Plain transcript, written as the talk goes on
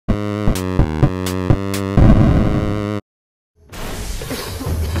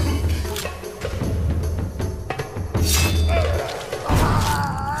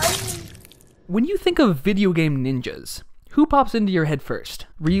of video game ninjas, who pops into your head first?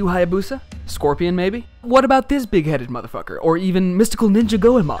 Ryu Hayabusa? Scorpion, maybe? What about this big-headed motherfucker? Or even mystical ninja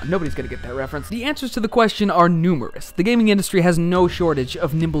Goemon? Nobody's gonna get that reference. The answers to the question are numerous. The gaming industry has no shortage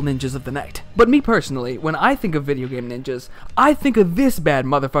of nimble ninjas of the night. But me personally, when I think of video game ninjas, I think of this bad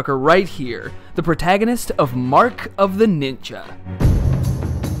motherfucker right here, the protagonist of Mark of the Ninja.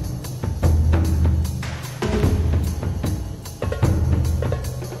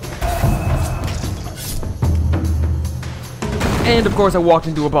 And of course I walked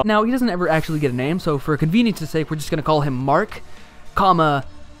into a bar. Now, he doesn't ever actually get a name, so for convenience's sake, we're just gonna call him Mark,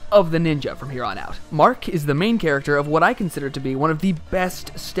 of the Ninja from here on out. Mark is the main character of what I consider to be one of the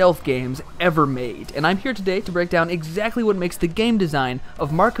best stealth games ever made, and I'm here today to break down exactly what makes the game design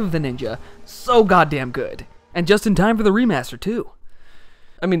of Mark of the Ninja so goddamn good. And just in time for the remaster, too.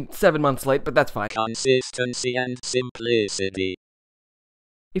 I mean, 7 months late, but that's fine. Consistency and simplicity.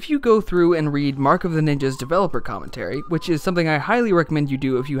 If you go through and read Mark of the Ninja's developer commentary, which is something I highly recommend you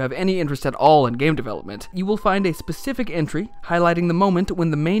do if you have any interest at all in game development, you will find a specific entry highlighting the moment when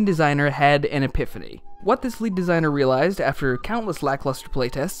the main designer had an epiphany. What this lead designer realized after countless lackluster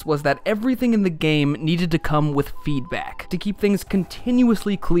playtests was that everything in the game needed to come with feedback, to keep things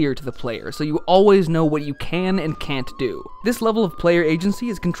continuously clear to the player, so you always know what you can and can't do. This level of player agency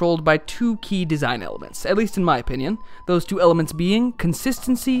is controlled by two key design elements, at least in my opinion, those two elements being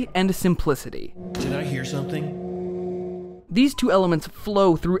consistency and simplicity. Did I hear something? These two elements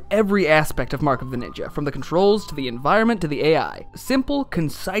flow through every aspect of Mark of the Ninja, from the controls to the environment to the AI. Simple,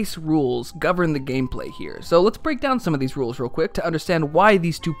 concise rules govern the gameplay here, so let's break down some of these rules real quick to understand why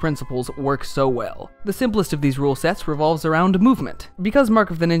these two principles work so well. The simplest of these rule sets revolves around movement. Because Mark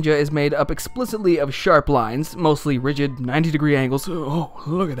of the Ninja is made up explicitly of sharp lines, mostly rigid 90-degree angles, oh,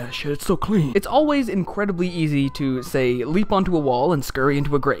 look at that shit, it's so clean, it's always incredibly easy to, say, leap onto a wall and scurry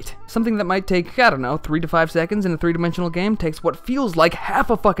into a grate. Something that might take, I don't know, 3 to 5 seconds in a three-dimensional game takes what feels like half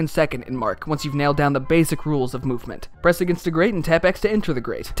a fucking second in Mark once you've nailed down the basic rules of movement. Press against a grate and tap X to enter the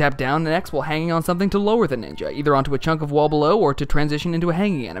grate. Tap down and X while hanging on something to lower the ninja, either onto a chunk of wall below or to transition into a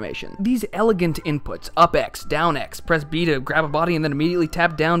hanging animation. These elegant inputs, up X, down X, press B to grab a body and then immediately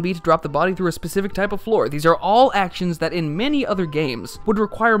tap down B to drop the body through a specific type of floor. These are all actions that in many other games would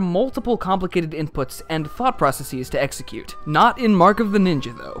require multiple complicated inputs and thought processes to execute. Not in Mark of the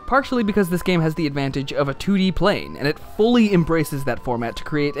Ninja though, partially because this game has the advantage of a 2D plane, and it fully embraces that format to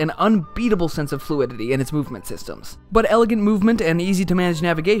create an unbeatable sense of fluidity in its movement systems. But elegant movement and easy-to-manage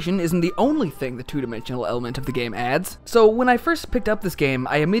navigation isn't the only thing the two-dimensional element of the game adds. So when I first picked up this game,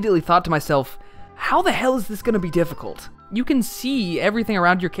 I immediately thought to myself, how the hell is this going to be difficult? You can see everything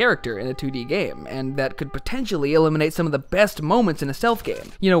around your character in a 2D game, and that could potentially eliminate some of the best moments in a stealth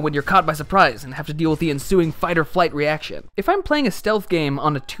game. You know, when you're caught by surprise and have to deal with the ensuing fight-or-flight reaction. If I'm playing a stealth game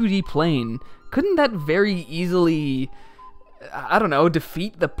on a 2D plane, couldn't that very easily, I don't know,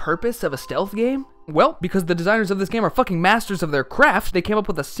 defeat the purpose of a stealth game? Well, because the designers of this game are fucking masters of their craft, they came up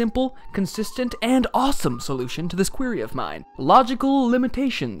with a simple, consistent, and awesome solution to this query of mine. Logical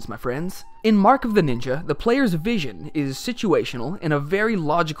limitations, my friends. In Mark of the Ninja, the player's vision is situational in a very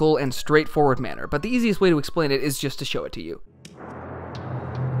logical and straightforward manner, but the easiest way to explain it is just to show it to you.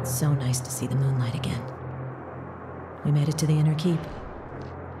 It's so nice to see the moonlight again. We made it to the inner keep.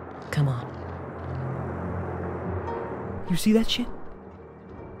 Come on. You see that shit?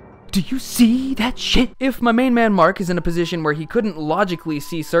 Do you see that shit? If my main man Mark is in a position where he couldn't logically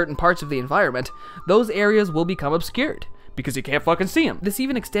see certain parts of the environment, those areas will become obscured, because you can't fucking see them. This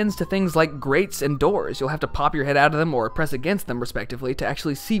even extends to things like grates and doors. You'll have to pop your head out of them or press against them, respectively, to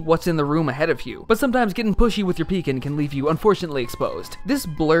actually see what's in the room ahead of you. But sometimes getting pushy with your peeking can leave you unfortunately exposed. This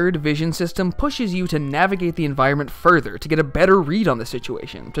blurred vision system pushes you to navigate the environment further to get a better read on the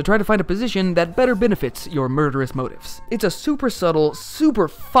situation, to try to find a position that better benefits your murderous motives. It's a super subtle, super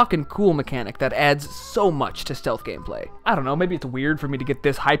fucking cool mechanic that adds so much to stealth gameplay. I don't know, maybe it's weird for me to get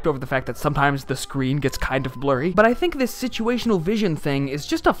this hyped over the fact that sometimes the screen gets kind of blurry, but I think this situational vision thing is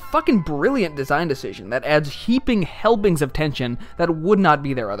just a fucking brilliant design decision that adds heaping helpings of tension that would not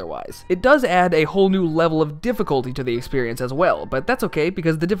be there otherwise. It does add a whole new level of difficulty to the experience as well, but that's okay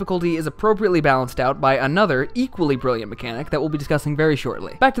because the difficulty is appropriately balanced out by another equally brilliant mechanic that we'll be discussing very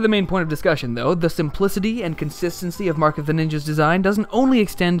shortly. Back to the main point of discussion though, the simplicity and consistency of Mark of the Ninja's design doesn't only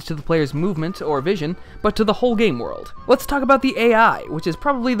extend to the player's movement or vision, but to the whole game world. Let's talk about the AI, which is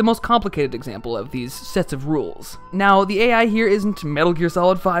probably the most complicated example of these sets of rules. Now, the AI here isn't Metal Gear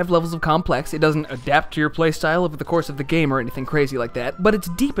Solid 5 levels of complex, it doesn't adapt to your playstyle over the course of the game or anything crazy like that, but it's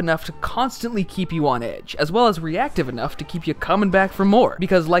deep enough to constantly keep you on edge, as well as reactive enough to keep you coming back for more.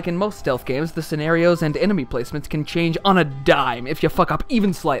 Because like in most stealth games, the scenarios and enemy placements can change on a dime if you fuck up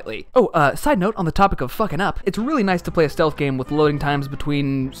even slightly. Oh, side note on the topic of fucking up, it's really nice to play a stealth game with loading times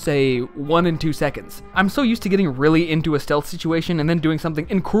between, say, 1 and 2 seconds. I'm so used to getting really into a stealth situation and then doing something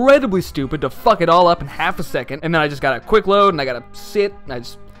incredibly stupid to fuck it all up in half a second, and then I just gotta quick load and I gotta sit, and I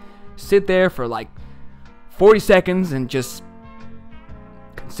just sit there for like 40 seconds and just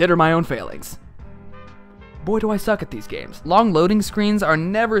consider my own failings. Boy, do I suck at these games. Long loading screens are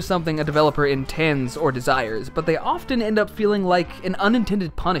never something a developer intends or desires, but they often end up feeling like an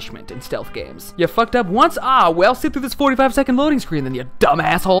unintended punishment in stealth games. You fucked up once? Ah, well, sit through this 45-second loading screen then, you dumb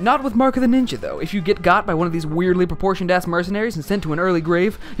asshole. Not with Mark of the Ninja, though. If you get got by one of these weirdly proportioned-ass mercenaries and sent to an early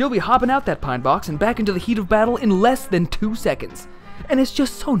grave, you'll be hopping out that pine box and back into the heat of battle in less than 2 seconds. And it's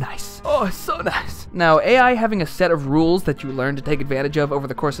just so nice. Oh, it's so nice. Now, AI having a set of rules that you learn to take advantage of over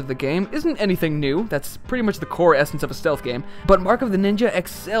the course of the game isn't anything new. That's pretty much the core essence of a stealth game. But Mark of the Ninja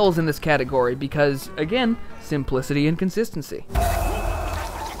excels in this category because, again, simplicity and consistency.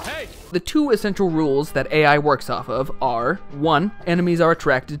 The 2 essential rules that AI works off of are, 1, enemies are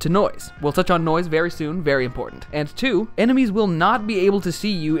attracted to noise. We'll touch on noise very soon, very important. And 2, enemies will not be able to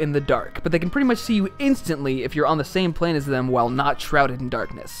see you in the dark, but they can pretty much see you instantly if you're on the same plane as them while not shrouded in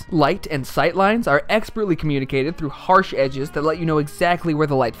darkness. Light and sight lines are expertly communicated through harsh edges that let you know exactly where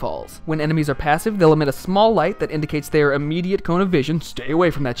the light falls. When enemies are passive, they'll emit a small light that indicates their immediate cone of vision, stay away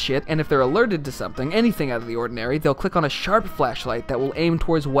from that shit, and if they're alerted to something, anything out of the ordinary, they'll click on a sharp flashlight that will aim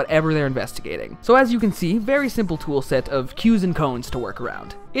towards whatever they're investigating. So as you can see, very simple tool set of cues and cones to work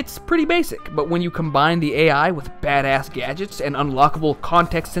around. It's pretty basic, but when you combine the AI with badass gadgets and unlockable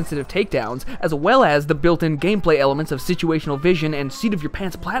context-sensitive takedowns, as well as the built-in gameplay elements of situational vision and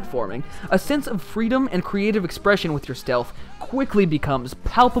seat-of-your-pants platforming, a sense of freedom and creative expression with your stealth quickly becomes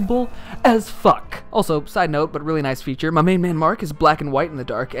palpable as fuck. Also, side note, but really nice feature, my main man Mark is black and white in the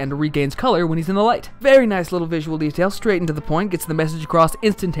dark and regains color when he's in the light. Very nice little visual detail, straight and to the point, gets the message across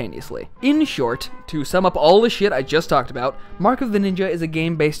instantaneously. In short, to sum up all the shit I just talked about, Mark of the Ninja is a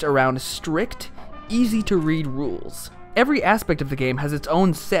game based around strict, easy-to-read rules. Every aspect of the game has its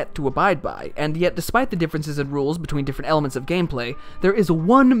own set to abide by, and yet despite the differences in rules between different elements of gameplay, there is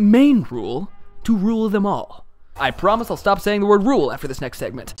one main rule to rule them all. I promise I'll stop saying the word rule after this next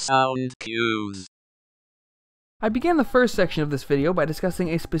segment. Sound cues. I began the first section of this video by discussing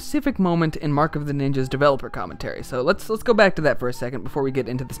a specific moment in Mark of the Ninja's developer commentary, so let's go back to that for a second before we get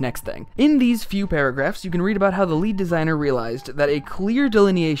into this next thing. In these few paragraphs, you can read about how the lead designer realized that a clear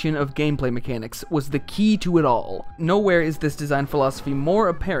delineation of gameplay mechanics was the key to it all. Nowhere is this design philosophy more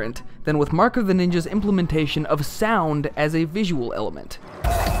apparent than with Mark of the Ninja's implementation of sound as a visual element.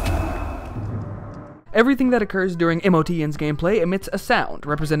 Everything that occurs during MOTN's gameplay emits a sound,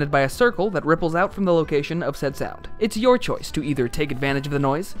 represented by a circle that ripples out from the location of said sound. It's your choice to either take advantage of the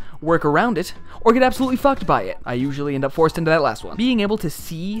noise, work around it, or get absolutely fucked by it. I usually end up forced into that last one. Being able to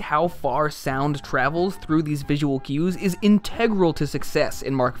see how far sound travels through these visual cues is integral to success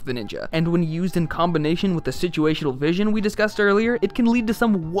in Mark of the Ninja, and when used in combination with the situational vision we discussed earlier, it can lead to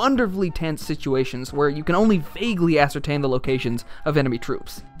some wonderfully tense situations where you can only vaguely ascertain the locations of enemy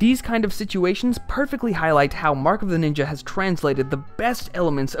troops. These kind of situations perfectly highlight how Mark of the Ninja has translated the best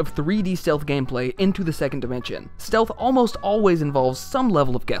elements of 3D stealth gameplay into the second dimension. Stealth almost always involves some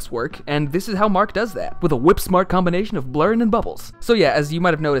level of guesswork, and this is how Mark does that, with a whip-smart combination of blurring and bubbles. So yeah, as you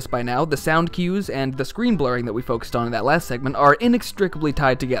might have noticed by now, the sound cues and the screen blurring that we focused on in that last segment are inextricably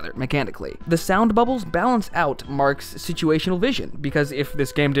tied together, mechanically. The sound bubbles balance out Mark's situational vision, because if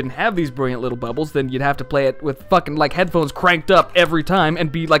this game didn't have these brilliant little bubbles, then you'd have to play it with fucking like headphones cranked up every time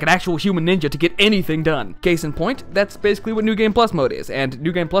and be like an actual human ninja to get anything done. Case in point, that's basically what New Game Plus mode is, and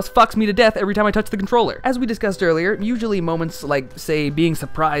New Game Plus fucks me to death every time I touch the controller. As we discussed earlier, usually moments like, say, being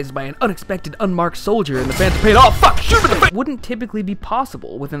surprised by an unexpected unmarked soldier in the phantom pain, oh fuck, shoot him in the face, wouldn't typically be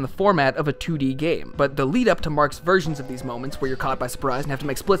possible within the format of a 2D game, but the lead up to Mark's versions of these moments where you're caught by surprise and have to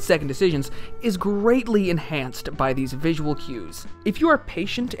make split-second decisions is greatly enhanced by these visual cues. If you are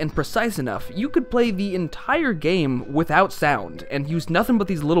patient and precise enough, you could play the entire game without sound and use nothing but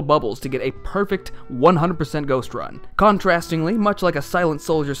these little bubbles to get a perfect 100% ghost run. Contrastingly, much like a silent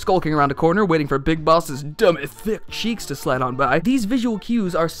soldier skulking around a corner waiting for Big Boss's dumb thick cheeks to slide on by, these visual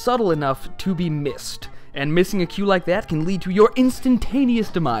cues are subtle enough to be missed. And missing a cue like that can lead to your instantaneous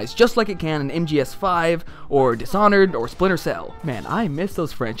demise, just like it can in MGS5, or Dishonored, or Splinter Cell. Man, I miss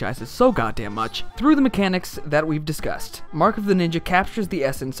those franchises so goddamn much. Through the mechanics that we've discussed, Mark of the Ninja captures the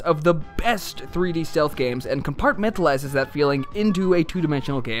essence of the best 3D stealth games and compartmentalizes that feeling into a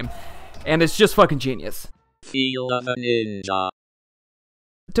two-dimensional game, and it's just fucking genius. Feel of a ninja.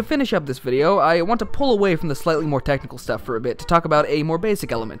 To finish up this video, I want to pull away from the slightly more technical stuff for a bit to talk about a more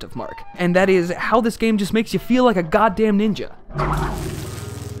basic element of Mark, and that is how this game just makes you feel like a goddamn ninja.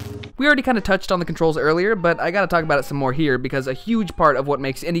 We already kind of touched on the controls earlier, but I gotta talk about it some more here because a huge part of what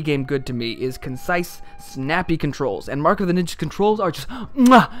makes any game good to me is concise, snappy controls, and Mark of the Ninja's controls are just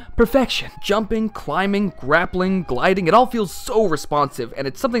perfection. Jumping, climbing, grappling, gliding, it all feels so responsive, and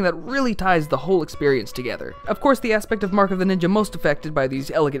it's something that really ties the whole experience together. Of course, the aspect of Mark of the Ninja most affected by these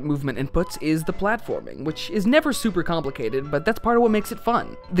elegant movement inputs is the platforming, which is never super complicated, but that's part of what makes it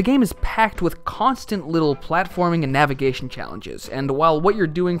fun. The game is packed with constant little platforming and navigation challenges, and while what you're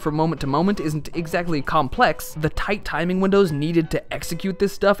doing from moment to moment isn't exactly complex, the tight timing windows needed to execute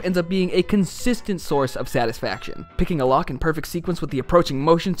this stuff ends up being a consistent source of satisfaction. Picking a lock in perfect sequence with the approaching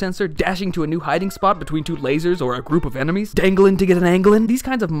motion sensor, dashing to a new hiding spot between two lasers or a group of enemies, dangling to get an angle in, these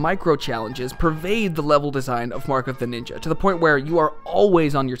kinds of micro challenges pervade the level design of Mark of the Ninja to the point where you are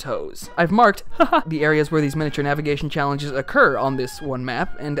always on your toes. I've marked the areas where these miniature navigation challenges occur on this one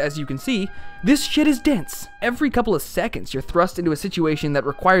map, and as you can see, this shit is dense. Every couple of seconds, you're thrust into a situation that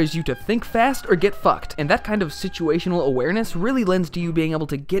requires you to think fast or get fucked, and that kind of situational awareness really lends to you being able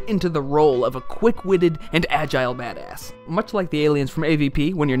to get into the role of a quick-witted and agile badass. Much like the aliens from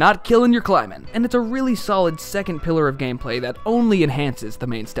AVP, when you're not killing, you're climbing. And it's a really solid second pillar of gameplay that only enhances the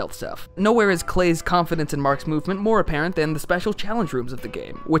main stealth stuff. Nowhere is Klei's confidence in Mark's movement more apparent than the special challenge rooms of the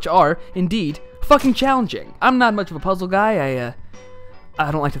game, which are, indeed, fucking challenging. I'm not much of a puzzle guy, I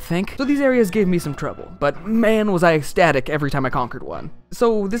don't like to think, so these areas gave me some trouble, but man was I ecstatic every time I conquered one.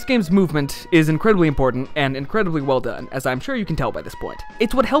 So this game's movement is incredibly important and incredibly well done, as I'm sure you can tell by this point.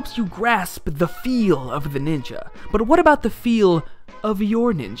 It's what helps you grasp the feel of the ninja, but what about the feel of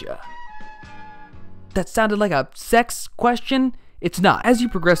your ninja? That sounded like a sex question? It's not. As you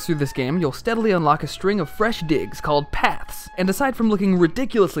progress through this game, you'll steadily unlock a string of fresh digs called paths, and aside from looking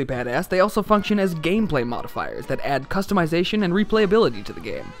ridiculously badass, they also function as gameplay modifiers that add customization and replayability to the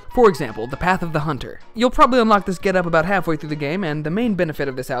game. For example, the Path of the Hunter. You'll probably unlock this getup about halfway through the game, and the main benefit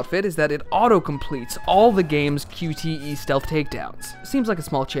of this outfit is that it auto-completes all the game's QTE stealth takedowns. Seems like a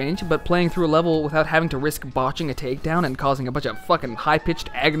small change, but playing through a level without having to risk botching a takedown and causing a bunch of fucking high-pitched,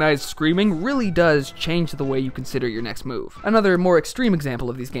 agonized screaming really does change the way you consider your next move. Another more extreme example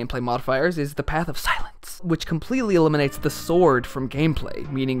of these gameplay modifiers is the Path of Silence, which completely eliminates the sword from gameplay,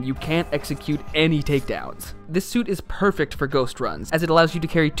 meaning you can't execute any takedowns. This suit is perfect for ghost runs, as it allows you to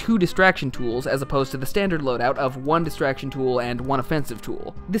carry 2 distraction tools as opposed to the standard loadout of 1 distraction tool and 1 offensive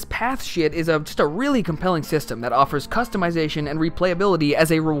tool. This path shit is just a really compelling system that offers customization and replayability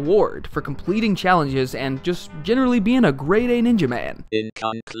as a reward for completing challenges and just generally being a grade A ninja man. In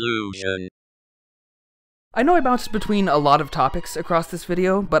conclusion, I know I bounced between a lot of topics across this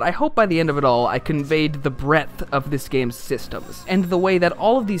video, but I hope by the end of it all I conveyed the breadth of this game's systems, and the way that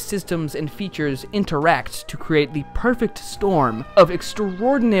all of these systems and features interact to create the perfect storm of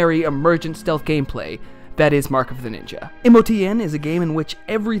extraordinary emergent stealth gameplay that is Mark of the Ninja. MOTN is a game in which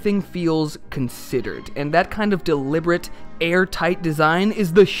everything feels considered, and that kind of deliberate, airtight design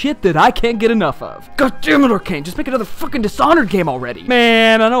is the shit that I can't get enough of. God damn it, Arcane, just make another fucking Dishonored game already!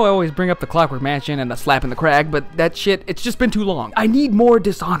 Man, I know I always bring up the Clockwork Mansion and the Slap in the Crag, but that shit, it's just been too long. I need more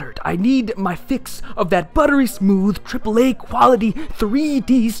Dishonored. I need my fix of that buttery smooth, AAA quality,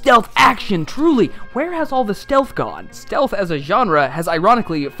 3D stealth action, truly. Where has all the stealth gone? Stealth as a genre has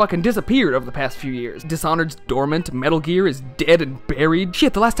ironically fucking disappeared over the past few years. Dishonored's dormant, Metal Gear is dead and buried.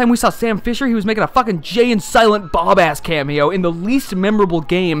 Shit, the last time we saw Sam Fisher, he was making a fucking Jay and Silent Bob-ass cameo in the least memorable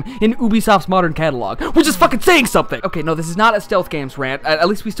game in Ubisoft's modern catalog, which is fucking saying something! Okay, no, this is not a stealth games rant. At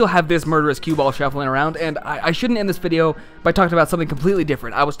least we still have this murderous cue ball shuffling around, and I shouldn't end this video by talking about something completely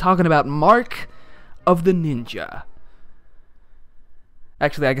different. I was talking about Mark of the Ninja.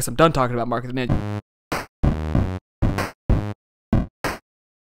 Actually, I guess I'm done talking about Mark of the Ninja.